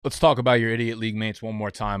Let's talk about your idiot league mates one more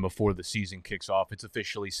time before the season kicks off. It's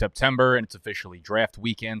officially September, and it's officially draft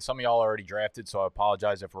weekend. Some of y'all already drafted, so I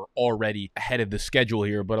apologize if we're already ahead of the schedule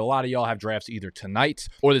here, but a lot of y'all have drafts either tonight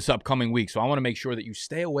or this upcoming week, so I want to make sure that you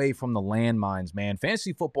stay away from the landmines, man.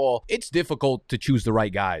 Fantasy football, it's difficult to choose the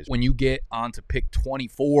right guys. When you get on to pick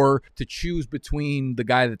 24, to choose between the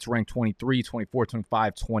guy that's ranked 23, 24,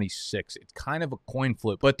 25, 26, it's kind of a coin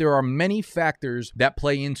flip, but there are many factors that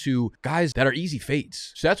play into guys that are easy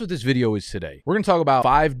fades. So that's what this video is today. We're going to talk about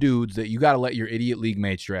 5 dudes that you got to let your idiot league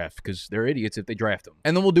mates draft because they're idiots if they draft them.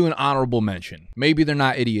 And then we'll do an honorable mention. Maybe they're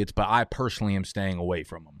not idiots, but I personally am staying away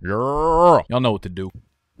from them. Y'all know what to do.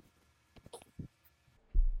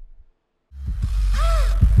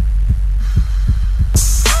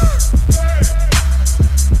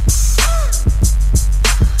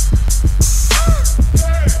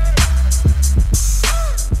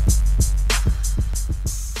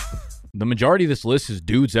 The majority of this list is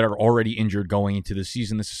dudes that are already injured going into the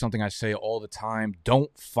season. This is something I say all the time.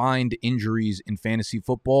 Don't find injuries in fantasy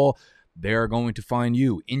football. They're going to find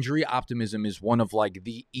you. Injury optimism is one of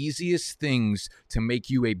the easiest things to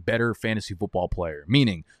make you a better fantasy football player.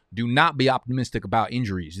 Meaning, do not be optimistic about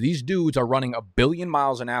injuries. These dudes are running 1 billion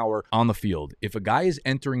miles an hour on the field. If a guy is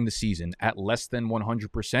entering the season at less than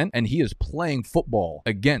 100% and he is playing football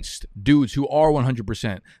against dudes who are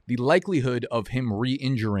 100%, the likelihood of him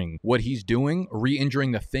re-injuring what he's doing,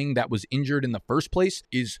 re-injuring the thing that was injured in the first place,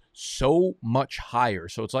 is so much higher.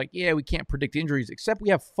 So it's yeah, we can't predict injuries, except we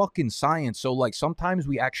have fucking science. So sometimes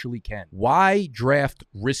we actually can. Why draft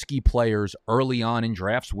risky players early on in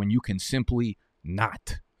drafts when you can simply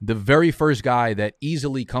not? The very first guy that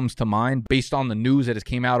easily comes to mind based on the news that has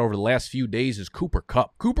came out over the last few days is Cooper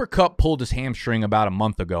Kupp. Cooper Kupp pulled his hamstring about a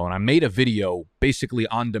month ago, and I made a video basically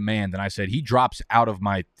on demand, and I said he drops out of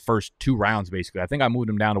my first 2 rounds, basically. I think I moved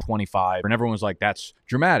him down to 25, and everyone was like, that's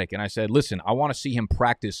dramatic. And I said, listen, I want to see him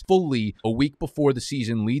practice fully a week before the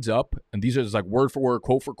season leads up, and these are just word for word,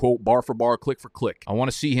 quote for quote, bar for bar, click for click. I want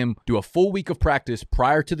to see him do a full week of practice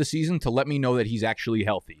prior to the season to let me know that he's actually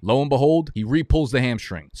healthy. Lo and behold, he re-pulls the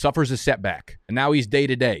hamstring, suffers a setback, and now he's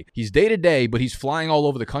day-to-day. He's day-to-day, but he's flying all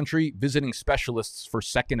over the country visiting specialists for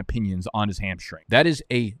second opinions on his hamstring. That is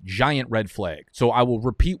a giant red flag. So I will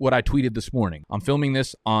repeat what I tweeted this morning. I'm filming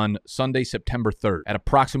this on Sunday, September 3rd at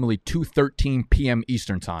approximately 2:13 p.m.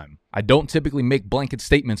 Eastern Time. I don't typically make blanket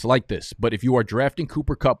statements like this, but if you are drafting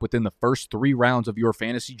Cooper Kupp within the first 3 rounds of your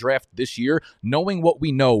fantasy draft this year, knowing what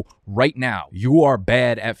we know right now, you are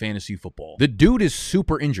bad at fantasy football. The dude is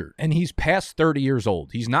super injured, and he's past 30 years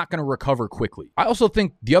old. He's not going to recover quickly. I also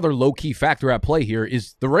think the other low-key factor at play here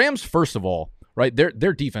is the Rams, first of all, right?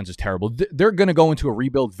 Their defense is terrible. They're going to go into a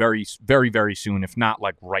rebuild very, very, very soon, if not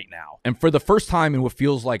right now. And for the first time in what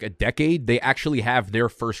feels like a decade, they actually have their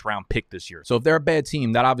first round pick this year. So if they're a bad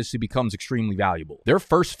team, that obviously becomes extremely valuable. Their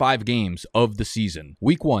first 5 games of the season: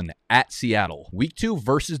 week 1 at Seattle, week 2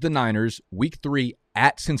 versus the Niners, week 3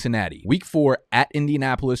 at Cincinnati, week 4 at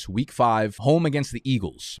Indianapolis, week 5 home against the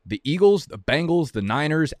Eagles, the Bengals, the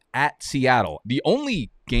Niners, at Seattle. The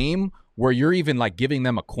only game where you're even giving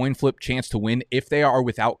them a coin flip chance to win if they are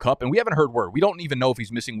without Kupp. And we haven't heard word. We don't even know if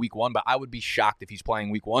he's missing week 1, but I would be shocked if he's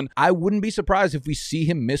playing week 1. I wouldn't be surprised if we see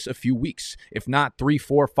him miss a few weeks, if not 3,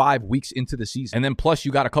 4, 5 weeks into the season. And then plus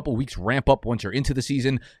you got a couple weeks ramp up once you're into the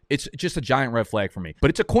season. It's just a giant red flag for me. But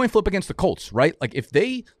it's a coin flip against the Colts, right? If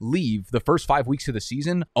they leave the first 5 weeks of the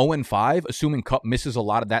season 0-5, assuming Kupp misses a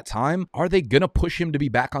lot of that time, are they going to push him to be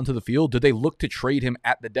back onto the field? Do they look to trade him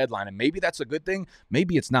at the deadline? And maybe that's a good thing.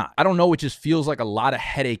 Maybe it's not. I don't know. It just feels like a lot of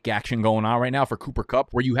headache action going on right now for Cooper Kupp,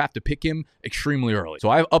 where you have to pick him extremely early. So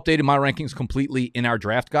I've updated my rankings completely in our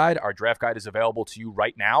draft guide. Our draft guide is available to you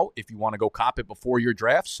right now. If you want to go cop it before your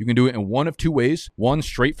drafts, you can do it in one of 2 ways. One,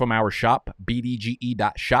 straight from our shop,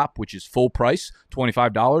 bdge.shop, which is full price,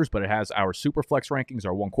 $25, but it has our super flex rankings,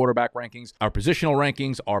 our 1 quarterback rankings, our positional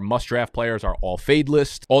rankings, our must draft players, our all fade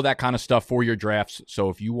list, all that kind of stuff for your drafts. So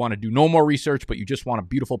if you want to do no more research, but you just want a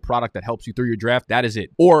beautiful product that helps you through your draft, that is it.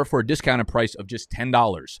 Or for a discounted price of just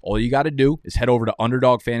 $10. All you got to do is head over to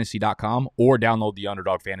underdogfantasy.com or download the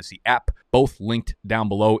Underdog Fantasy app, both linked down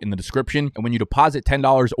below in the description. And when you deposit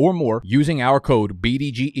 $10 or more using our code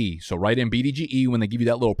BDGE, so write in BDGE when they give you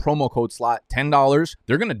that little promo code slot, $10,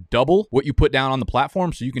 they're going to double what you put down on the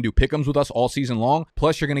platform, so you can do pick'ems with us all season long.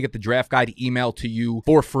 Plus, you're going to get the draft guide emailed to you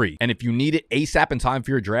for free. And if you need it ASAP in time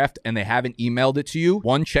for your draft and they haven't emailed it to you,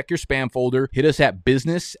 one, check your spam folder, hit us at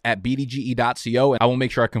business@bdge.co, and I will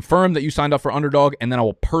make sure I confirm confirm that you signed up for Underdog, and then I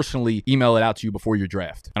will personally email it out to you before your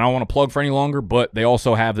draft. And I don't want to plug for any longer, but they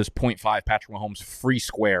also have this 0.5 Patrick Mahomes free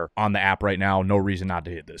square on the app right now. No reason not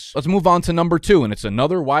to hit this. Let's move on to number 2, and it's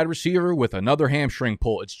another wide receiver with another hamstring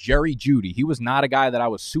pull. It's Jerry Jeudy. He was not a guy that I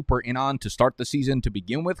was super in on to start the season to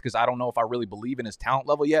begin with because I don't know if I really believe in his talent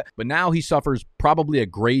level yet, but now he suffers probably a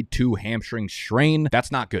grade 2 hamstring strain.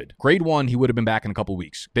 That's not good. Grade 1, he would have been back in a couple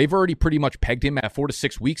weeks. They've already pretty much pegged him at 4 to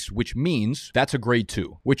 6 weeks, which means that's a grade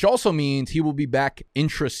 2, which also means he will be back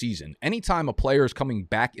intra-season. Anytime a player is coming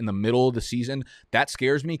back in the middle of the season, that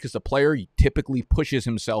scares me because the player typically pushes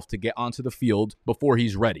himself to get onto the field before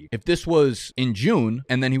he's ready. If this was in June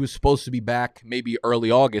and then he was supposed to be back maybe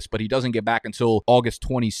early August, but he doesn't get back until August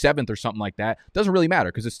 27th or something like that, doesn't really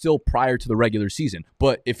matter because it's still prior to the regular season.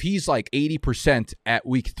 But if he's like 80% at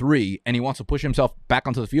week 3 and he wants to push himself back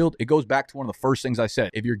onto the field, it goes back to one of the first things I said.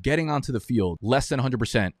 If you're getting onto the field less than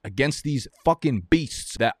 100% against these fucking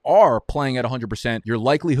beasts that are playing at 100%, your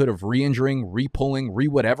likelihood of re-injuring, re-pulling,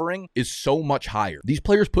 re-whatevering is so much higher. These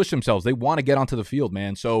players push themselves. They want to get onto the field,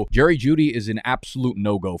 man. So Jerry Jeudy is an absolute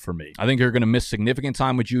no-go for me. I think you're going to miss significant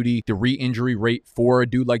time with Jeudy. The re-injury rate for a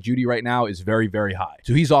dude like Jeudy right now is very, very high.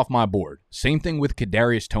 So he's off my board. Same thing with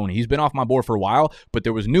Kadarius Toney. He's been off my board for a while, but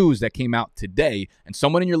there was news that came out today, and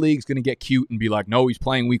someone in your league is going to get cute and be like, no, he's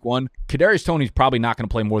playing week 1. Kadarius Toney's probably not going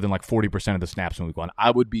to play more than like 40% of the snaps in week 1.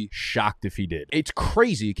 I would be shocked if he did. It's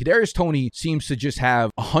crazy. Kadarius Toney seems to just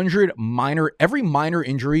have 100 every minor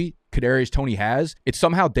injury Kadarius Toney has, it's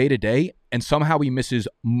somehow day to day, and somehow he misses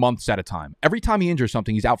months at a time. Every time he injures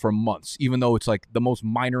something, he's out for months, even though it's like the most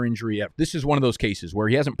minor injury ever. This is one of those cases where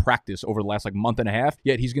he hasn't practiced over the last like month and a half,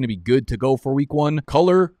 yet he's going to be good to go for week 1.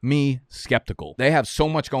 Color me skeptical. They have so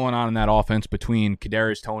much going on in that offense between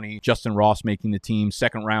Kadarius Toney, Justin Ross making the team,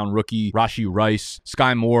 second round rookie, Rashee Rice,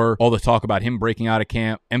 Sky Moore, all the talk about him breaking out of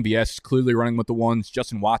camp. MVS is clearly running with the ones.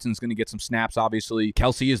 Justin Watson's going to get some snaps, obviously.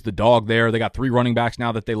 Kelsey is the dog there. They got 3 running backs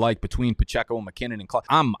now that they like between Pacheco and McKinnon and Clark.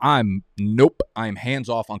 Nope. I'm hands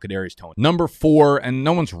off on Kadarius Toney. Number 4, and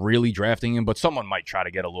no one's really drafting him, but someone might try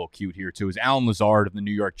to get a little cute here too, is Allen Lazard of the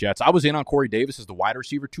New York Jets. I was in on Corey Davis as the wide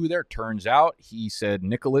receiver 2 there. Turns out he said,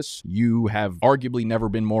 Nicholas, you have arguably never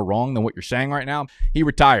been more wrong than what you're saying right now. He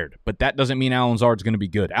retired, but that doesn't mean Allen Lazard's going to be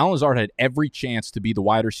good. Allen Lazard had every chance to be the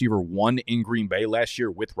wide receiver 1 in Green Bay last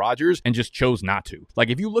year with Rodgers and just chose not to. Like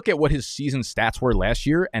if you look at what his season stats were last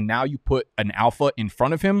year and now you put an alpha in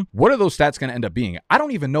front of him, what are those stats going to end up being? I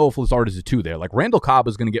don't even know if Lazard is a 2 there. Like Randall Cobb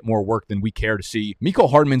is going to get more work than we care to see.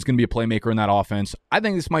 Mecole Hardman's going to be a playmaker in that offense. I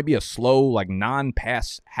think this might be a slow, like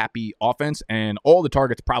non-pass happy offense, and all the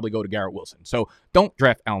targets probably go to Garrett Wilson. So don't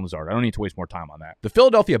draft Allen Lazard. I don't need to waste more time on that. The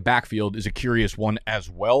Philadelphia backfield is a curious one as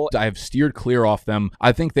well. I have steered clear off them.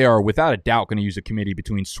 I think they are without a doubt going to use a committee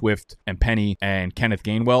between Swift and Penny and Kenneth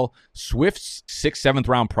Gainwell. Swift's 6th, 7th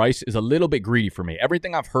round price is a little bit greedy for me.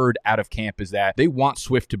 Everything I've heard out of camp is that they want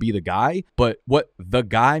Swift to be the guy, but what the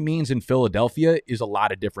guy means in Philadelphia is a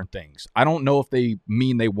lot of different things. I don't know if they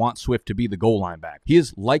mean they want Swift to be the goal line back. He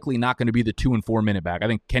is likely not going to be the 2 and 4 minute back. I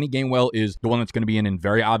think Kenny Gainwell is the one that's going to be in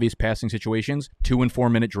very obvious passing situations, 2 and 4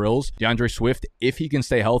 minute drills. DeAndre Swift, if he can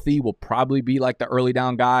stay healthy, will probably be like the early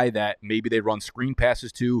down guy that maybe they run screen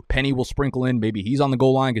passes to. Penny will sprinkle in. Maybe he's on the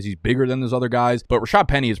goal line because he's bigger than those other guys. But Rashad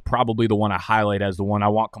Penny is probably the one I highlight as the one I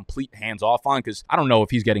want complete hands off on because I don't know if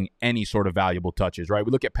he's getting any sort of valuable touches, right?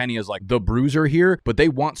 We look at Penny as like the bruiser here, but they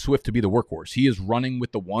want Swift to be the workhorse. He is running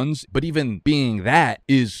with the ones, but even being that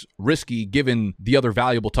is risky given the other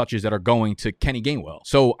valuable touches that are going to Kenny Gainwell.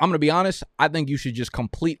 So I'm going to be honest, I think you should just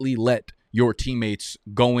completely let your teammates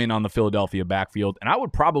go in on the Philadelphia backfield. And I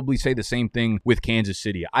would probably say the same thing with Kansas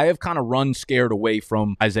City. I have kind of run scared away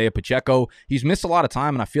from Isaiah Pacheco. He's missed a lot of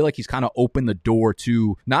time, and I feel like he's kind of opened the door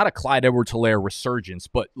to not a Clyde Edwards-Helaire resurgence,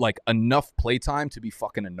 but like enough playtime to be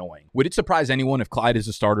fucking annoying. Would it surprise anyone if Clyde is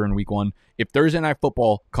a starter in week 1? If Thursday Night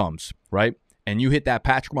Football comes, right? And you hit that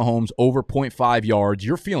Patrick Mahomes over 0.5 yards,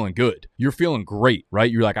 you're feeling good. You're feeling great, right?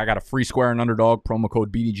 You're like, I got a free square and Underdog, promo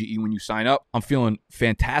code BDGE when you sign up. I'm feeling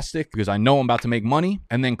fantastic because I know I'm about to make money.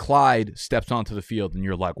 And then Clyde steps onto the field and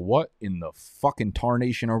you're like, what in the fucking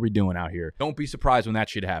tarnation are we doing out here? Don't be surprised when that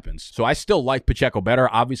shit happens. So I still like Pacheco better.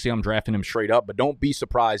 Obviously, I'm drafting him straight up, but don't be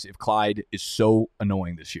surprised if Clyde is so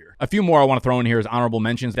annoying this year. A few more I want to throw in here as honorable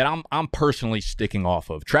mentions that I'm personally sticking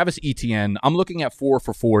off of. Travis Etienne, I'm looking at 4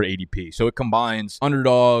 for 4 ADP. So it combines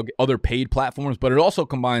Underdog, other paid platforms, but it also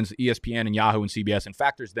combines ESPN and Yahoo and CBS and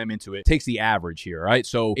factors them into it. Takes the average here, right?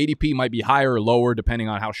 So ADP might be higher or lower depending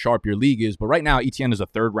on how sharp your league is, but right now Etienne is a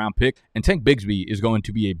 3rd round pick, and Tank Bigsby is going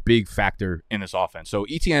to be a big factor in this offense. So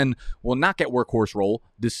Etienne will not get workhorse role.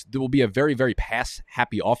 will be a very, very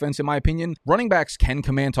pass-happy offense, in my opinion. Running backs can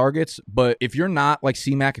command targets, but if you're not like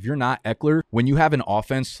C-Mac, if you're not Eckler, when you have an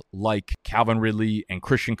offense like Calvin Ridley and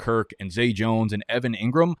Christian Kirk and Zay Jones and Evan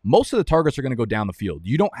Ingram, most of the targets are going to go down the field.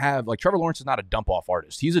 You don't have, like, Trevor Lawrence is not a dump-off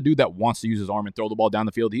artist. He's a dude that wants to use his arm and throw the ball down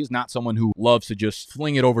the field. He's not someone who loves to just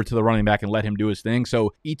fling it over to the running back and let him do his thing.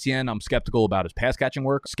 So ETN, I'm skeptical about his pass-catching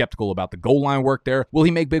work, skeptical about the goal line work there. Will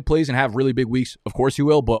he make big plays and have really big weeks? Of course he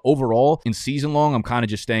will, but overall, in season long, I'm kind of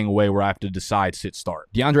just staying away where I have to decide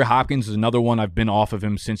sit-start. DeAndre Hopkins is another one. I've been off of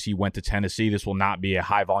him since he went to Tennessee. This will not be a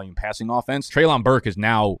high-volume passing offense. Treylon Burke is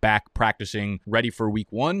now back practicing, ready for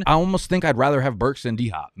week 1. I almost think I'd rather have Burks than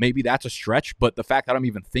D-Hop. Maybe that's a stretch, but the fact that I'm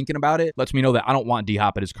even thinking about it lets me know that I don't want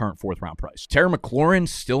D-Hop at his current 4th-round price. Terry McLaurin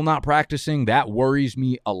still not practicing. That worries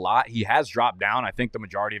me a lot. He has dropped down. I think the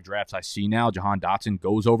majority of drafts I see now, Jahan Dotson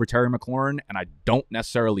goes over Terry McLaurin, and I don't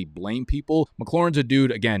necessarily blame people. McLaurin's a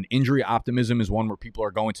dude, again, injury optimism is one where people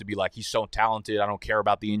are going to be like, he's so talented, I don't care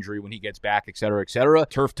about the injury when he gets back, etc., etc.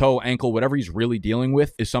 Turf toe, ankle, whatever he's really dealing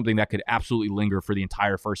with is something that could absolutely linger for the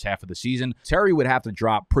entire first half of the season. Terry would have to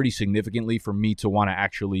drop pretty significantly for me to want to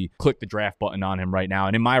actually click the draft button on him right now.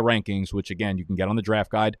 And in my rankings, which again, you can get on the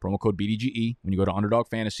draft guide, promo code BDGE, when you go to Underdog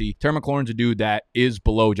Fantasy, Terry McLaurin's a dude that is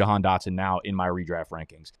below Jahan Dotson now in my redraft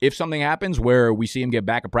rankings. If something happens where we see him get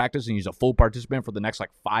back at practice and he's a full participant for the next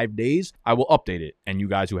 5 days, I will update it. And you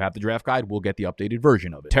guys who have the draft guide will get the updated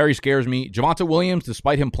version of it. Terry scares me. Javonte Williams,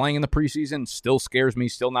 despite him playing in the preseason, still scares me.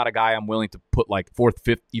 Still not a guy I'm willing to put 4th,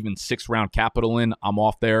 5th, even 6th round capital in. I'm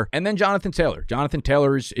off there. And then Jonathan Taylor. Jonathan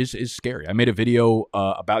Taylor is scary. I made a video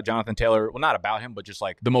about Jonathan Taylor. Well, not about him, but just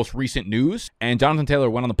the most recent news. And Jonathan Taylor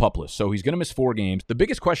went on the PUP list. So he's going to miss 4 games. The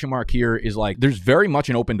biggest question mark here is there's very much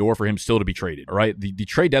an open door for him still to be traded. All right. The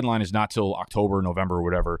trade deadline is not till October, November, or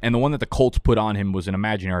whatever. And the one that the Colts put on him was an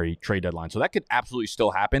imaginary trade deadline. So that could absolutely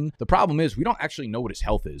still happen. The problem is we don't actually know what his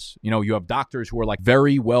health is. You have doctors who are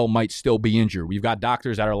very well might still be injured. We've got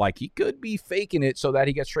doctors that are he could be faking it so that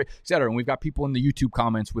he gets traded, etc. And we've got people in the YouTube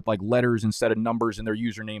comments with letters instead of numbers in their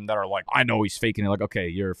username that are I know he's faking it. Okay,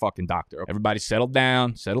 you're a fucking doctor. Everybody settle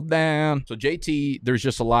down. So JT, there's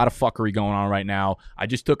just a lot of fuckery going on right now. I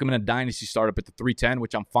just took him in a dynasty startup at the 310,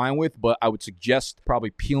 which I'm fine with, but I would suggest probably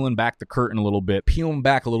peeling back the curtain a little bit,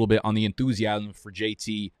 on the enthusiasm for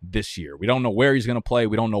JT this year. We don't know where he's going to play.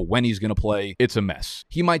 We don't know when he's going to play. It's a mess.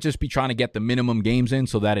 He might just be trying to get the minimum games in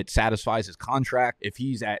so that it satisfies his contract. If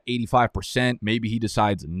he's at 85%, maybe he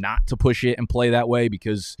decides not to push it and play that way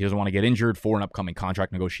because he doesn't want to get injured for an upcoming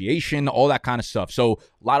contract negotiation, all that kind of stuff. So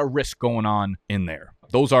a lot of risk going on in there.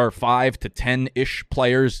 Those are 5 to 10-ish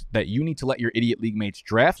players that you need to let your idiot league mates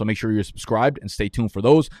draft. So make sure you're subscribed and stay tuned for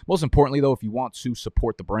those. Most importantly, though, if you want to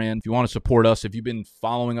support the brand, if you want to support us, if you've been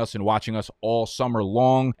following us and watching us all summer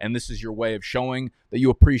long, and this is your way of showing that you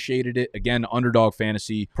appreciated it, again, Underdog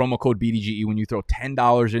Fantasy, promo code BDGE. When you throw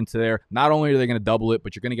 $10 into there, not only are they going to double it,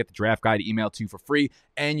 but you're going to get the draft guide emailed to you for free,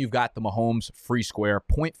 and you've got the Mahomes free square,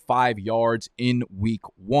 0.5 yards in week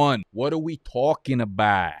 1. What are we talking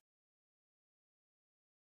about?